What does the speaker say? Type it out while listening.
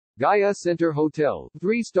Gaya Centre Hotel,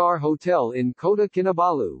 3-star hotel in Kota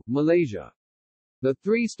Kinabalu, Malaysia. The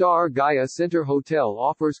 3-star Gaya Centre Hotel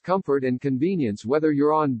offers comfort and convenience whether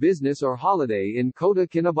you're on business or holiday in Kota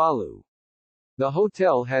Kinabalu. The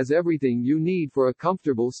hotel has everything you need for a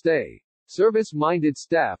comfortable stay. Service-minded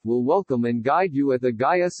staff will welcome and guide you at the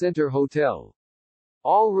Gaya Centre Hotel.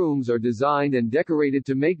 All rooms are designed and decorated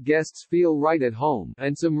to make guests feel right at home,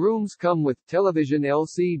 and some rooms come with television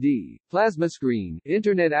LCD, plasma screen,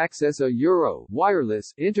 internet access €,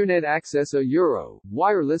 wireless, internet access €,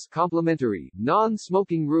 wireless complimentary,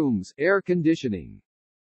 non-smoking rooms, air conditioning.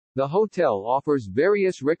 The hotel offers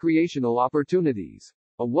various recreational opportunities.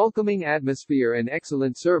 A welcoming atmosphere and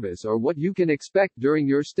excellent service are what you can expect during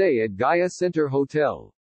your stay at Gaya Centre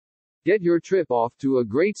Hotel. Get your trip off to a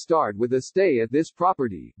great start with a stay at this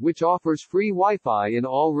property, which offers free Wi-Fi in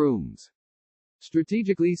all rooms.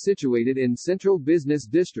 Strategically situated in Central Business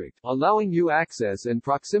District, allowing you access and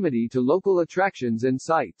proximity to local attractions and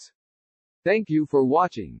sites. Thank you for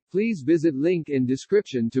watching. Please visit link in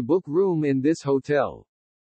description to book room in this hotel.